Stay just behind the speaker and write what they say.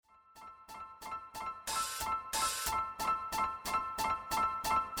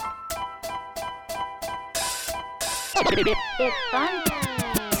It's fun.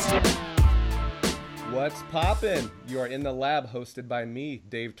 What's poppin'? You are in the lab, hosted by me,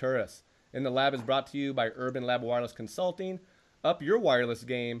 Dave Turris. In the lab is brought to you by Urban Lab Wireless Consulting. Up your wireless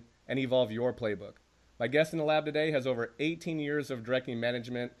game and evolve your playbook. My guest in the lab today has over 18 years of directing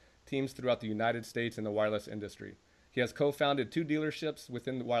management teams throughout the United States in the wireless industry. He has co-founded 2 dealerships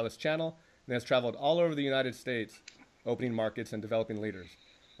within the wireless channel and has traveled all over the United States, opening markets and developing leaders.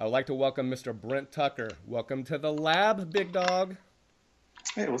 I would like to welcome Mr. Brent Tucker. Welcome to the lab, big dog.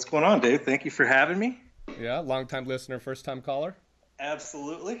 Hey, what's going on, Dave? Thank you for having me. Yeah, long-time listener, first-time caller.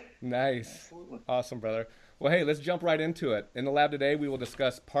 Absolutely. Nice. Absolutely. Awesome, brother. Well, hey, let's jump right into it. In the lab today, we will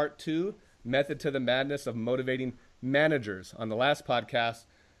discuss part 2, method to the madness of motivating managers. On the last podcast,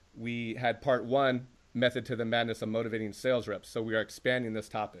 we had part 1, method to the madness of motivating sales reps. So we are expanding this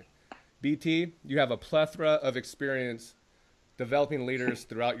topic. BT, you have a plethora of experience developing leaders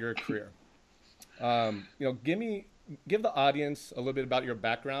throughout your career. Give the audience a little bit about your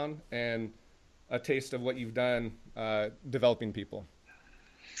background and a taste of what you've done developing people.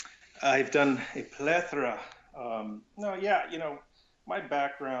 I've done a plethora. My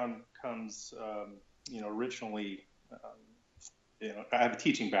background comes, originally, I have a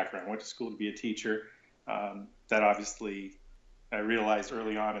teaching background. I went to school to be a teacher. That obviously, I realized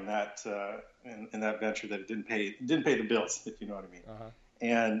early on in that venture that it didn't pay the bills, if you know what I mean. Uh-huh.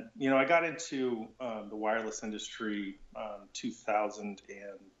 And I got into the wireless industry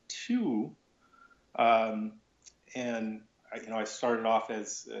 2002, and I started off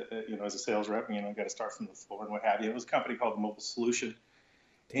as a sales rep. Got to start from the floor and what have you. It was a company called Mobile Solution,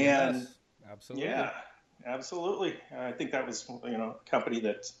 and absolutely, yeah, absolutely. I think that was a company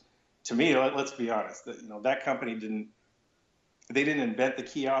that, to me, let's be honest, that company didn't invent the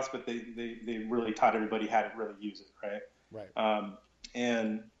kiosk, but they really taught everybody how to really use it, right? Right.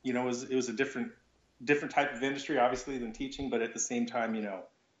 And it was a different type of industry, obviously, than teaching, but at the same time,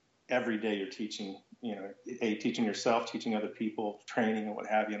 every day you're teaching, teaching yourself, teaching other people, training and what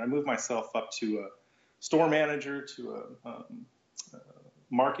have you. And I moved myself up to a store manager, to a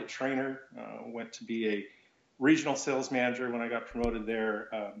market trainer, went to be a regional sales manager. When I got promoted there,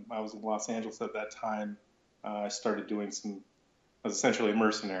 I was in Los Angeles at that time. I started doing I was essentially a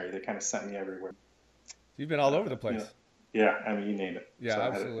mercenary. They kind of sent me everywhere. You've been all over the place. Yeah, I mean, you name it. Yeah, so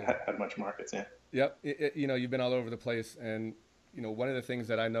absolutely. I had much markets, yeah. Yep. You've been all over the place. And, one of the things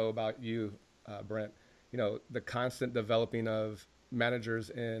that I know about you, Brent, the constant developing of managers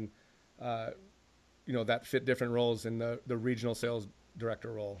in, that fit different roles in the regional sales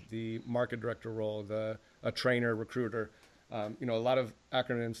director role, the market director role, a trainer, recruiter. A lot of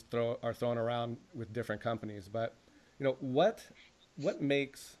acronyms are thrown around with different companies. But, what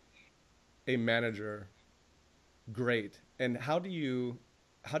makes a manager great, and how do you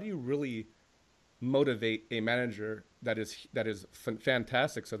really motivate a manager that is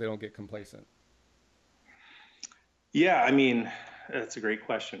fantastic so they don't get complacent? Yeah, I mean, that's a great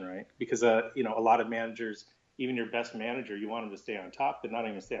question, right? Because a lot of managers, even your best manager, you want them to stay on top, but not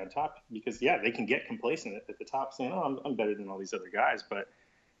even stay on top because they can get complacent at the top, saying, "Oh, I'm better than all these other guys." But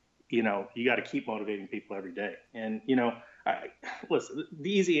you got to keep motivating people every day. And listen,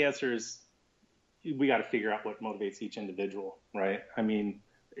 the easy answer is we got to figure out what motivates each individual, right? I mean,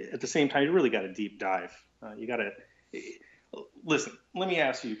 at the same time, you really got to deep dive. You got to listen. Let me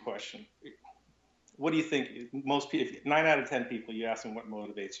ask you a question. What do you think? Most people, 9 out of 10 people, you ask them what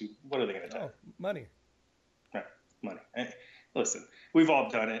motivates you. What are they going to tell you? Money. Right, money. And listen, we've all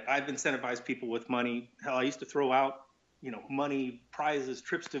done it. I've incentivized people with money. Hell, I used to throw out, money, prizes,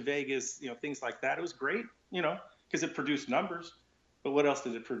 trips to Vegas, things like that. It was great, because it produced numbers. But what else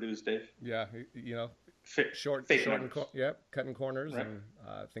did it produce, Dave? Yeah, cutting corners, right. And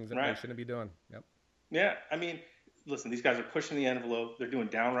things that they shouldn't be doing. Yep. Yeah, I mean, listen, these guys are pushing the envelope. They're doing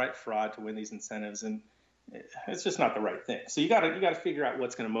downright fraud to win these incentives, and it's just not the right thing. So you got to figure out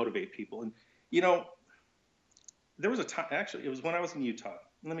what's going to motivate people. And there was a time. Actually, it was when I was in Utah.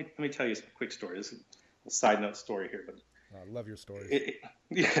 Let me tell you a quick story. This is a side note story here, but I love your stories.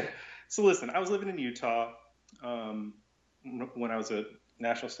 Yeah. So listen, I was living in Utah. When I was a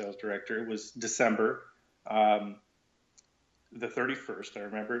national sales director. It was December the 31st. I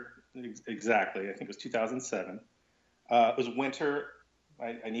remember exactly. I think it was 2007. It was winter.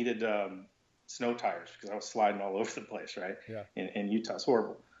 I needed snow tires because I was sliding all over the place, right? Yeah. In Utah. It's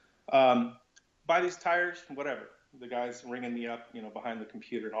horrible. Buy these tires, whatever. The guy's ringing me up, behind the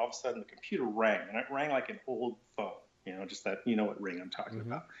computer, and all of a sudden the computer rang, and it rang like an old phone, just that, what ring I'm talking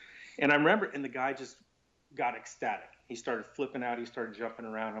about. And I remember, and the guy just got ecstatic. He started flipping out. He started jumping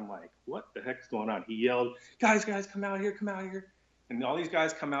around. I'm like, what the heck is going on? He yelled, guys, come out here. And all these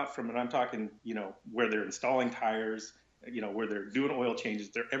guys come out from, and I'm talking, where they're installing tires, where they're doing oil changes.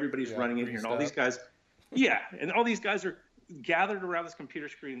 Everybody's running in here, and all these guys, and all these guys are gathered around this computer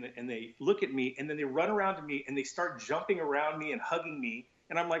screen, and they look at me, and then they run around to me, and they start jumping around me and hugging me.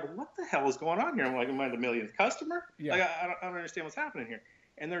 And I'm like, what the hell is going on here? I'm like, am I the millionth customer? Yeah. Like, I don't understand what's happening here.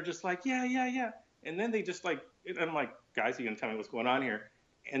 And they're just like, yeah. And then they just like, and I'm like, guys, you gonna tell me what's going on here?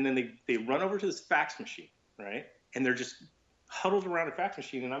 And then they run over to this fax machine, right? And they're just huddled around a fax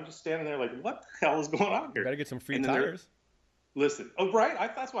machine, and I'm just standing there like, what the hell is going on here? You gotta get some free tires. Listen, right?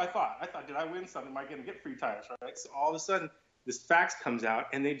 That's what I thought. I thought, did I win something? Am I gonna get free tires, right? So all of a sudden, this fax comes out,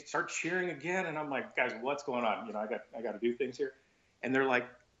 and they start cheering again, and I'm like, guys, what's going on? I got to do things here. And they're like,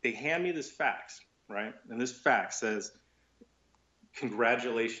 they hand me this fax, right? And this fax says,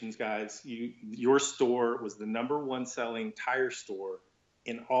 congratulations, guys. Your store was the #1 selling tire store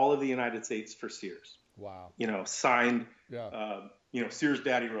in all of the United States for Sears. Wow. Signed, Sears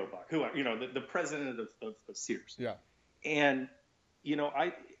Daddy Roebuck, the president of Sears. Yeah. And,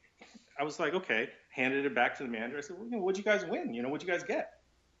 I was like, okay, handed it back to the manager. I said, well, what'd you guys win? What'd you guys get?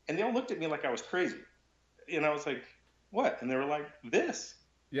 And they all looked at me like I was crazy. And I was like, what? And they were like, this.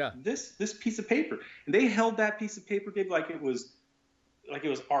 Yeah. This piece of paper. And they held that piece of paper, Gabe, like it was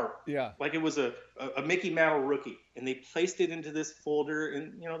art. Yeah. Like it was a Mickey Mantle rookie. And they placed it into this folder,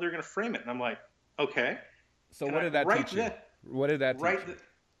 and they're going to frame it. And I'm like, okay. So what did that teach you? What did that teach you?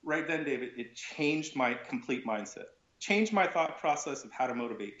 Right then, David, it changed my complete mindset. Changed my thought process of how to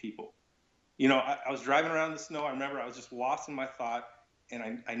motivate people. I was driving around in the snow. I remember I was just lost in my thought,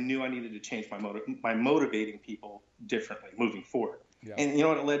 and I knew I needed to change my motivating people differently moving forward. Yeah. And you know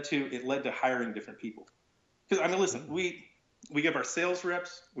what it led to? It led to hiring different people. Because listen, we give our sales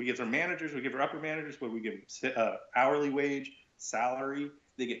reps, we give our managers, we give our upper managers, we give them hourly wage, salary.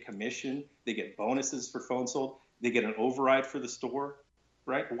 They get commission. They get bonuses for phone sold. They get an override for the store.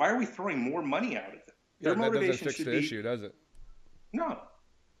 Right? Why are we throwing more money out at them? Their motivation that doesn't fix the issue, does it? No.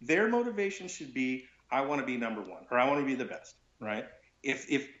 Their motivation should be, I want to be #1, or I want to be the best, right?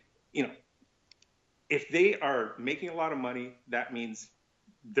 If they are making a lot of money, that means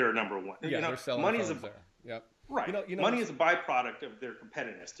they're #1. Yeah, they're selling money phones there. Yep. Right. Money is a byproduct of their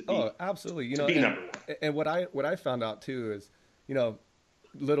competitiveness to be. Oh, absolutely. Be #1. And what I found out too is,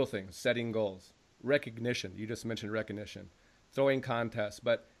 little things, setting goals, recognition. You just mentioned recognition, throwing contests,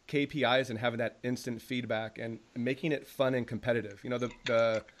 but KPIs and having that instant feedback and making it fun and competitive.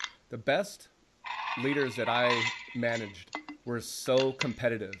 The best leaders that I managed were so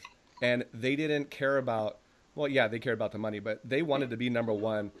competitive, and they didn't care about, they cared about the money, but they wanted to be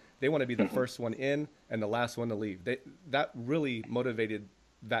 #1. They want to be the first one in and the last one to leave. That really motivated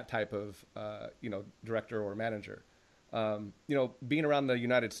that type of, director or manager. Being around the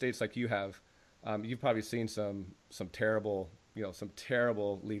United States like you have, you've probably seen some terrible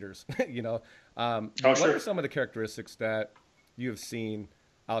leaders, What sure. are some of the characteristics that you have seen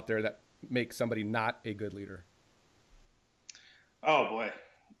out there that make somebody not a good leader? Oh boy.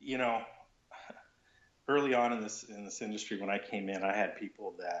 Early on in this industry, when I came in, I had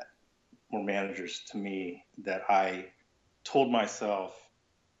people that were managers to me that I told myself,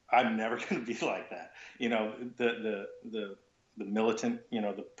 I'm never going to be like that. The militant,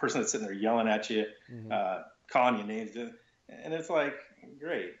 the person that's sitting there yelling at you, calling you names. And it's like,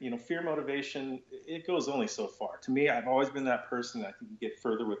 great. Fear motivation, it goes only so far. To me, I've always been that person that I think you get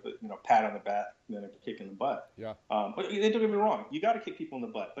further with a pat on the back than a kick in the butt. Yeah. But don't get me wrong. You got to kick people in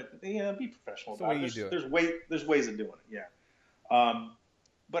the butt, but be professional about it. There's ways of doing it. Yeah.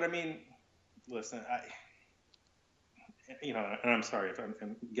 But listen, and I'm sorry if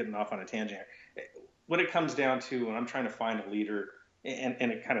I'm getting off on a tangent here. When it comes down to when I'm trying to find a leader, and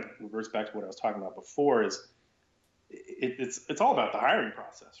it kind of reverts back to what I was talking about before, is it's all about the hiring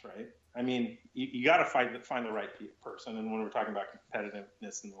process, right? You got to find the right person. And when we're talking about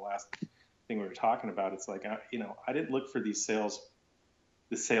competitiveness in the last thing we were talking about, it's like, I didn't look for the sales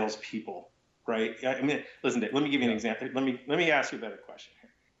people, right? Listen, Dave, let me give you an example. Let me ask you a better question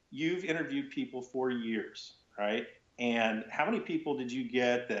here. You've interviewed people for years, right? And how many people did you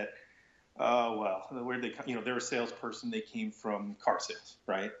get that, where'd they come? They're a salesperson. They came from car sales,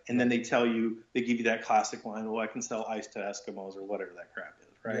 right? And then they give you that classic line, I can sell ice to Eskimos or whatever that crap is,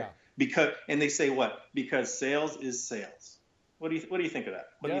 right? Yeah. And they say what? Because sales is sales. What do you think of that?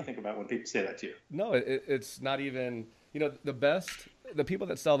 What do you think about when people say that to you? No, it's not even, the people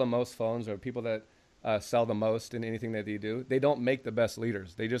that sell the most phones or people that sell the most in anything that they do, they don't make the best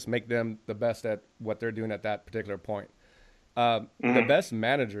leaders. They just make them the best at what they're doing at that particular point. The best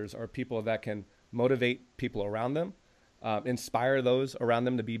managers are people that can motivate people around them, inspire those around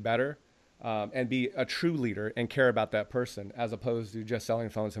them to be better, and be a true leader and care about that person as opposed to just selling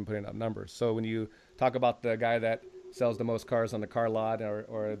phones and putting up numbers. So when you talk about the guy that sells the most cars on the car lot,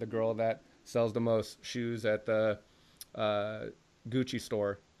 or the girl that sells the most shoes at the Gucci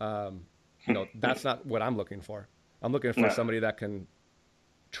store, that's not what I'm looking for. I'm looking for No. somebody that can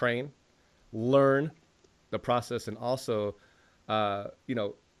train, learn the process, and also,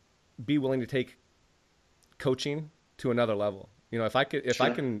 be willing to take coaching to another level. If I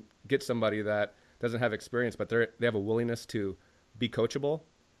Sure. can get somebody that doesn't have experience, but they have a willingness to be coachable,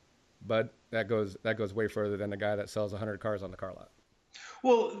 but that goes way further than the guy that sells 100 cars on the car lot.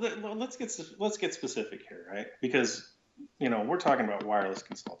 Well, let's get specific here, right? Because we're talking about wireless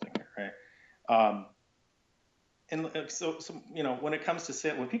consulting here, right? And so when it comes to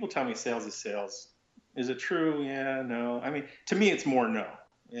sales, when people tell me sales is sales, is it true? Yeah, no. I mean, to me, it's more no.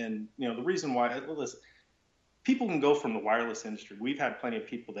 And the reason why, listen, people can go from the wireless industry. We've had plenty of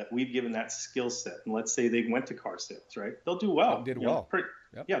people that we've given that skill set, and let's say they went to car sales, right? They'll do well. Did well.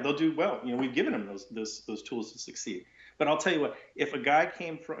 Yep. Yeah, they'll do well. We've given them those tools to succeed. But I'll tell you what, if a guy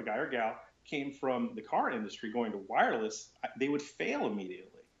or gal came from the car industry going to wireless, they would fail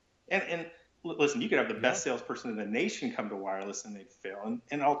immediately. And listen, you could have the best salesperson in the nation come to wireless and they'd fail.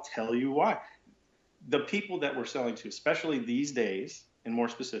 And I'll tell you why. The people that we're selling to, especially these days, and more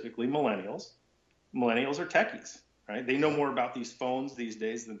specifically millennials are techies, right? They know more about these phones these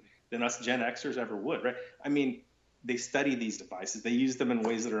days than us Gen Xers ever would, right? I mean, they study these devices. They use them in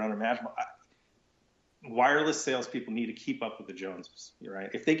ways that are unimaginable. Wireless salespeople need to keep up with the Joneses, right?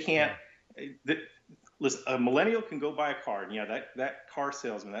 If they can't, listen, a millennial can go buy a car, and that car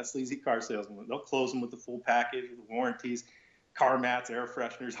salesman, that sleazy car salesman, they'll close them with the full package, with the warranties, car mats, air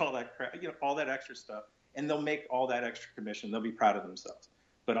fresheners, all that crap, all that extra stuff, and they'll make all that extra commission. They'll be proud of themselves.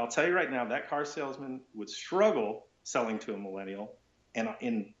 But I'll tell you right now, that car salesman would struggle selling to a millennial, and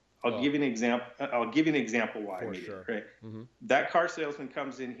I'll give you an example. I'll give you an example why. For sure. Right? Mm-hmm. That car salesman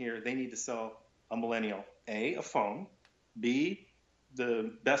comes in here. They need to sell a millennial a phone, B,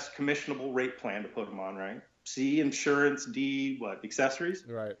 the best commissionable rate plan to put them on, right? C, insurance, D, accessories.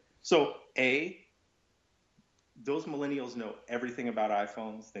 Right. So those millennials know everything about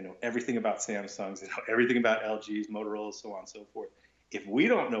iPhones. They know everything about Samsungs. They know everything about LGs, Motorola, so on and so forth. If we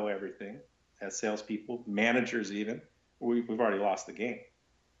don't know everything as salespeople, managers even, we've already lost the game.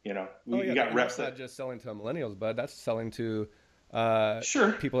 You got reps that's not just selling to millennials, but that's selling to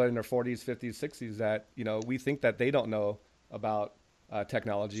sure people in their 40s, 50s, 60s that we think that they don't know about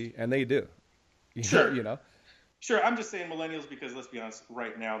technology, and they do. Sure. Sure. I'm just saying millennials because let's be honest,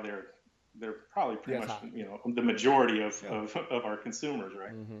 right now they're probably pretty much the majority of our consumers,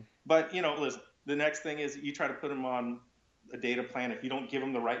 right? Mm-hmm. But listen, the next thing is you try to put them on a data plan. If you don't give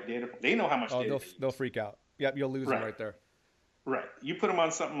them the right data, they know how much data they'll freak out. Yep, you'll lose them right there. Right. You put them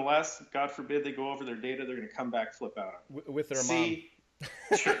on something less, God forbid they go over their data, they're going to come back, flip out with their mom.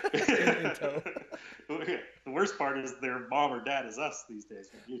 Sure. in tow. The worst part is their mom or dad is us these days.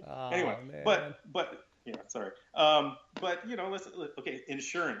 Anyway, man. but sorry. But listen, okay,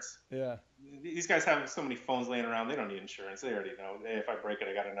 insurance. Yeah. These guys have so many phones laying around, they don't need insurance. They already know, hey, if I break it,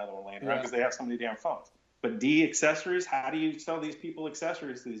 I got another one laying around because they have so many damn phones. But D, accessories, how do you sell these people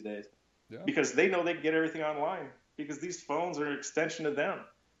accessories these days? Yeah. Because they know they can get everything online because these phones are an extension of them.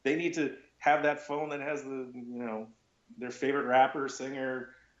 They need to have that phone that has their favorite rapper, singer,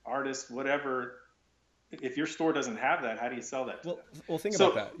 artist, whatever. If your store doesn't have that, how do you sell that to them? Well, think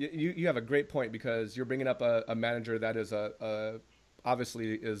about that. You have a great point because you're bringing up a manager that is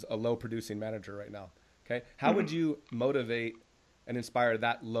obviously is a low producing manager right now. Okay, how would you motivate and inspire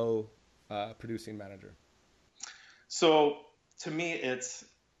that low producing manager? So to me, it's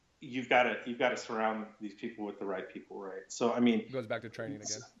you've got to surround these people with the right people, right? So I mean, it goes back to training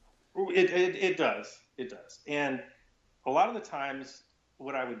again. It does, and a lot of the times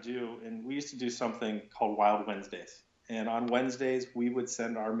what I would do, and we used to do something called Wild Wednesdays, and on Wednesdays we would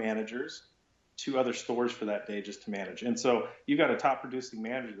send our managers to other stores for that day just to manage. And so you've got a top producing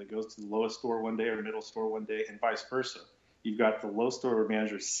manager that goes to the lowest store one day or middle store one day, and vice versa. You've got the low store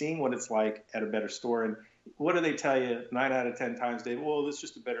manager seeing what it's like at a better store. And what do they tell you 9 out of 10 times, Dave? Well, it's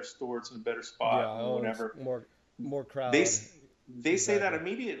just a better store. It's in a better spot, or whatever. More crowd. They say that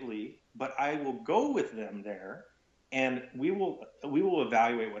immediately, but I will go with them there, and we will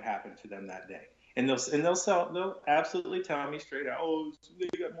evaluate what happened to them that day. And they'll absolutely tell me straight out, oh, they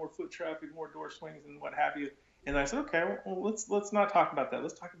got more foot traffic, more door swings, and what have you. And I said, okay, well, let's not talk about that.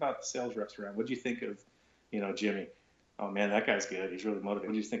 Let's talk about the sales reps around. What do you think of, Jimmy? Oh man, that guy's good. He's really motivated.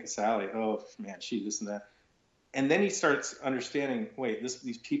 What do you think of Sally? Oh man, this and that. And then he starts understanding, wait,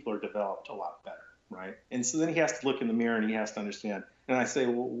 these people are developed a lot better. right? And so then he has to look in the mirror and he has to understand. And I say,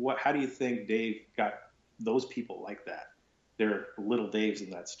 well, how do you think Dave got those people like that? They're little Daves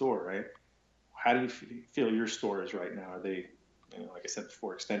in that store, right? How do you feel your store is right now? Are they, like I said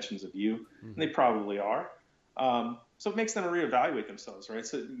before, extensions of you? Mm-hmm. And they probably are. So it makes them reevaluate themselves, right?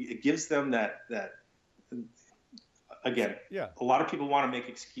 So it gives them that again, a lot of people want to make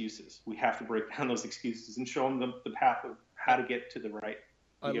excuses. We have to break down those excuses and show them the path of how to get to the right.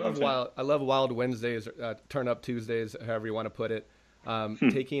 I love Wild Wednesdays, Turn Up Tuesdays, however you want to put it.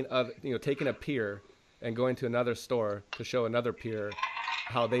 Taking a peer and going to another store to show another peer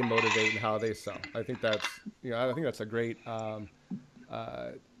how they motivate and how they sell. I think that's a great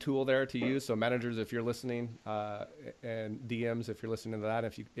tool there to use. So managers, if you're listening, and DMs, if you're listening to that,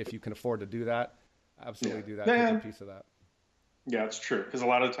 if you can afford to do that, absolutely do that. Take a piece of that. Yeah, it's true. Because a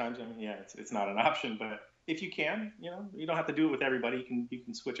lot of times, it's not an option, but if you can, you don't have to do it with everybody. You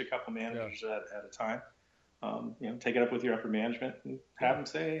can switch a couple managers at a time. Take it up with your upper management and have them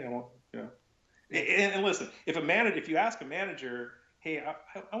say, I want, and listen, if you ask a manager, hey,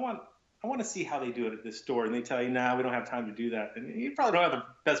 I want to see how they do it at this store, and they tell you, nah, we don't have time to do that, and you probably don't have the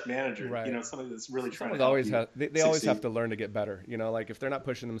best manager, right? Somebody that's really trying to help they always have to learn to get better. Like if they're not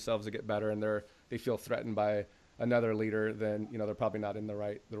pushing themselves to get better and they feel threatened by another leader, then they're probably not in the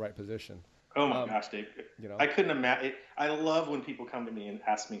right position. Oh my gosh, Dave! I couldn't imagine. I love when people come to me and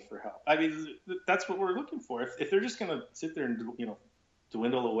ask me for help. I mean, that's what we're looking for. If they're just going to sit there and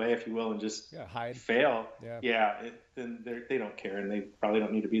dwindle away, if you will, and just hide, fail, then they don't care, and they probably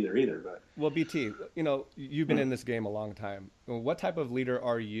don't need to be there either. But well, BT, you've been in this game a long time. What type of leader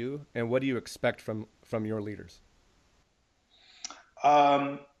are you, and what do you expect from your leaders?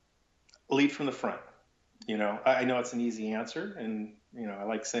 Lead from the front. I know it's an easy answer, and I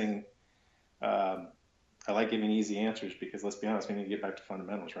like saying. I like giving easy answers because let's be honest, we need to get back to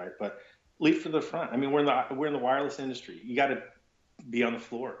fundamentals, right? But lead from the front. I mean, we're in the wireless industry. You got to be on the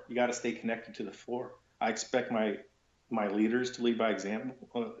floor. You got to stay connected to the floor. I expect my leaders to lead by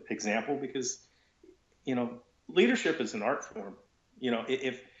example because leadership is an art form.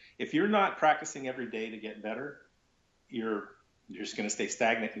 If you're not practicing every day to get better, you're just going to stay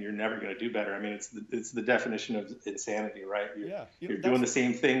stagnant and you're never going to do better. I mean, it's the definition of insanity, right? You're doing the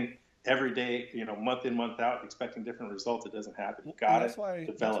same thing every day, month in, month out, expecting different results. It doesn't happen. You got to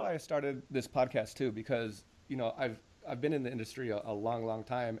develop. That's why I started this podcast too, because I've been in the industry a long, long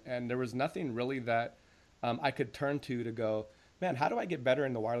time, and there was nothing really that I could turn to go, man, how do I get better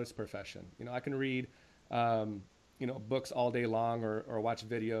in the wireless profession? I can read, books all day long or watch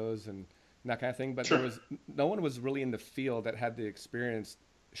videos and that kind of thing, but no one was really in the field that had the experience,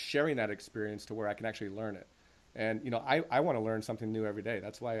 sharing that experience to where I can actually learn it. And, I want to learn something new every day.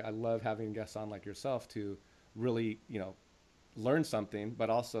 That's why I love having guests on like yourself to really, learn something, but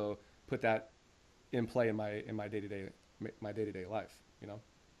also put that in play in my day-to-day life,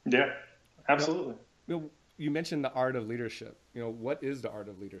 Yeah, absolutely. You mentioned the art of leadership. What is the art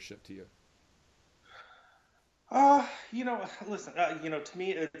of leadership to you? Listen, to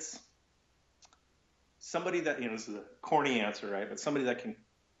me, it's somebody that, this is a corny answer, right? But somebody that can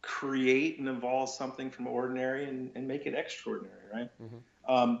create and evolve something from ordinary and make it extraordinary, right?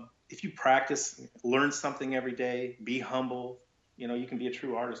 Mm-hmm. If you practice, learn something every day, be humble, you can be a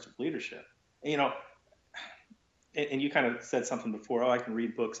true artist of leadership. And you kind of said something before, I can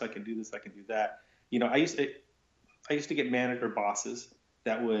read books, I can do this, I can do that. I used to get manager bosses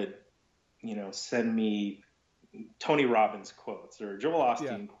that would, send me Tony Robbins quotes or Joel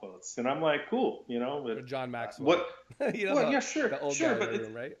Osteen quotes, and I'm like, cool, but or John Maxwell. What? Sure, the old sure, guy but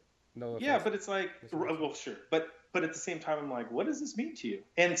room, right? No offense. Yeah, but it's like, well, sure, but at the same time, I'm like, what does this mean to you?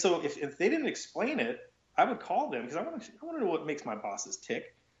 And so if they didn't explain it, I would call them because I want to know what makes my bosses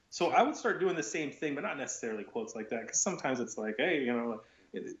tick. So I would start doing the same thing, but not necessarily quotes like that, because sometimes it's like, hey,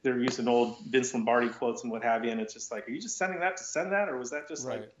 they're using old Vince Lombardi quotes and what have you, and it's just like, are you just sending that to send that, or was that just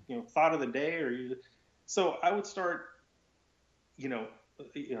like thought of the day, or you? So I would start,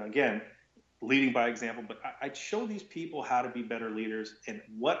 again, leading by example, but I'd show these people how to be better leaders, and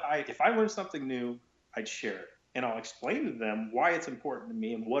if I learned something new, I'd share it, and I'll explain to them why it's important to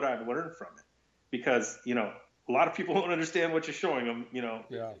me and what I've learned from it, because a lot of people don't understand what you're showing them,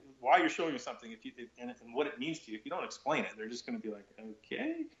 why you're showing them something and what it means to you. If you don't explain it, they're just going to be like,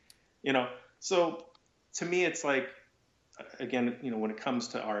 okay, So to me, it's like, again, when it comes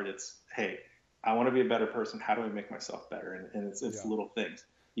to art, it's, hey, I want to be a better person. How do I make myself better? And it's little things.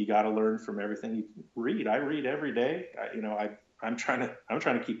 You got to learn from everything you read. I read every day. I'm trying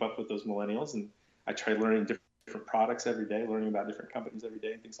to keep up with those millennials, and I try learning different products every day, learning about different companies every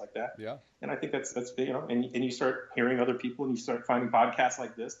day, and things like that. Yeah. And I think that's and you start hearing other people, and you start finding podcasts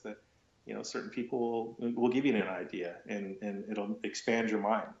like this that certain people will give you an idea, and it'll expand your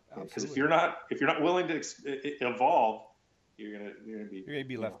mind. Because if you're not willing to evolve, you're gonna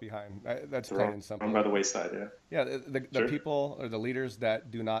be left behind. That's plain and simple. Thrown by the wayside. Yeah. The people or the leaders that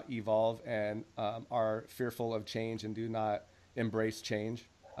do not evolve and are fearful of change and do not embrace change,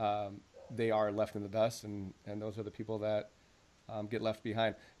 they are left in the dust, and those are the people that get left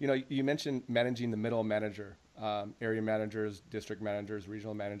behind. You mentioned managing the middle manager, area managers, district managers,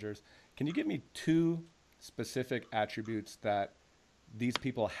 regional managers. Can you give me 2 specific attributes that these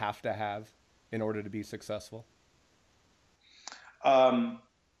people have to have in order to be successful? And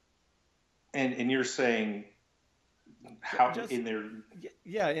you're saying how in their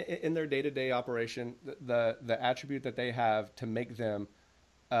in their day-to-day operation, the attribute that they have to make them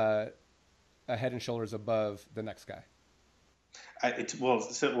a head and shoulders above the next guy.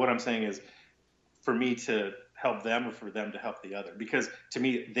 So what I'm saying is, for me to help them or for them to help the other, because to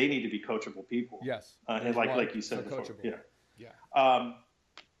me they need to be coachable people. Yes, and like you said before, coachable. Yeah.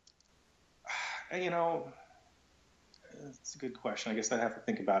 It's a good question. I guess I'd have to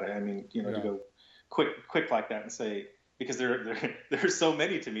think about it. I mean, to go quick like that and say, because there's so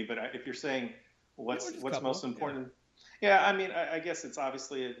many to me. But if you're saying what's most important, I mean, I guess it's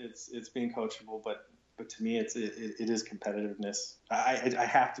obviously it's being coachable, but to me it is competitiveness. I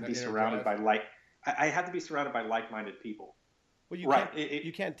have to be surrounded by like-minded people. Well,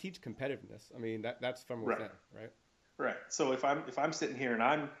 you can't teach competitiveness. I mean, that's from within, right? Right. So if I'm sitting here and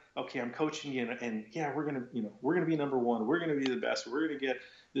I'm coaching you, and we're gonna be number one. We're gonna be the best. We're gonna get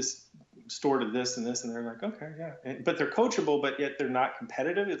this store to this and this, and they're like, okay, yeah. But they're coachable, but yet they're not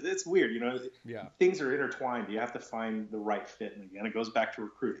competitive. It's weird, Yeah. Things are intertwined. You have to find the right fit, and again, it goes back to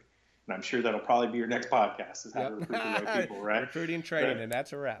recruiting. And I'm sure that'll probably be your next podcast, is how to recruit the right people, right? Recruiting, training, and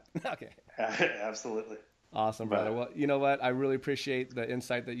that's a wrap. Okay. Absolutely. Awesome, brother. Well, you know what? I really appreciate the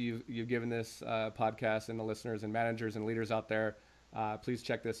insight that you've given this podcast and the listeners and managers and leaders out there. Please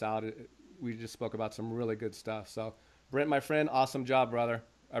check this out. We just spoke about some really good stuff. So, Brent, my friend, awesome job, brother.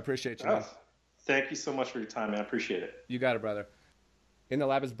 I appreciate you, man. Thank you so much for your time, man. I appreciate it. You got it, brother. In the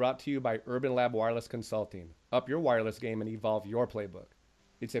Lab is brought to you by Urban Lab Wireless Consulting. Up your wireless game and evolve your playbook.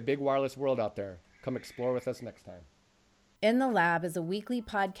 It's a big wireless world out there. Come explore with us next time. In the Lab is a weekly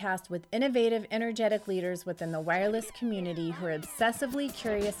podcast with innovative, energetic leaders within the wireless community who are obsessively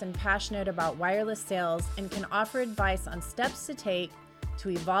curious and passionate about wireless sales and can offer advice on steps to take to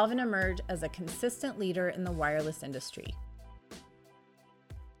evolve and emerge as a consistent leader in the wireless industry.